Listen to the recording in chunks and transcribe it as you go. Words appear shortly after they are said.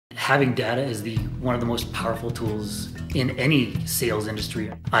Having data is one of the most powerful tools in any sales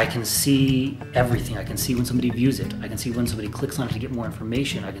industry. I can see everything. I can see when somebody views it. I can see when somebody clicks on it to get more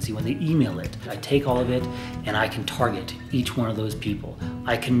information. I can see when they email it. I take all of it and I can target each one of those people.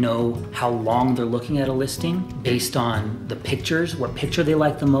 I can know how long they're looking at a listing based on the pictures, what picture they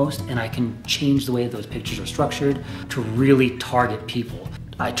like the most, and I can change the way those pictures are structured to really target people.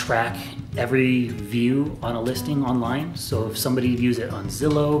 I track every view on a listing online, so if somebody views it on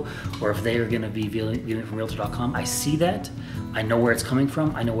Zillow or if they are going to be viewing it from Realtor.com, I see that, I know where it's coming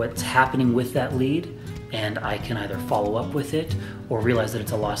from, I know what's happening with that lead, and I can either follow up with it or realize that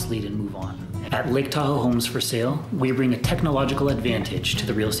it's a lost lead and move on. At Lake Tahoe Homes for Sale, we bring a technological advantage to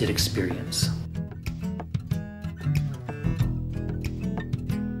the real estate experience.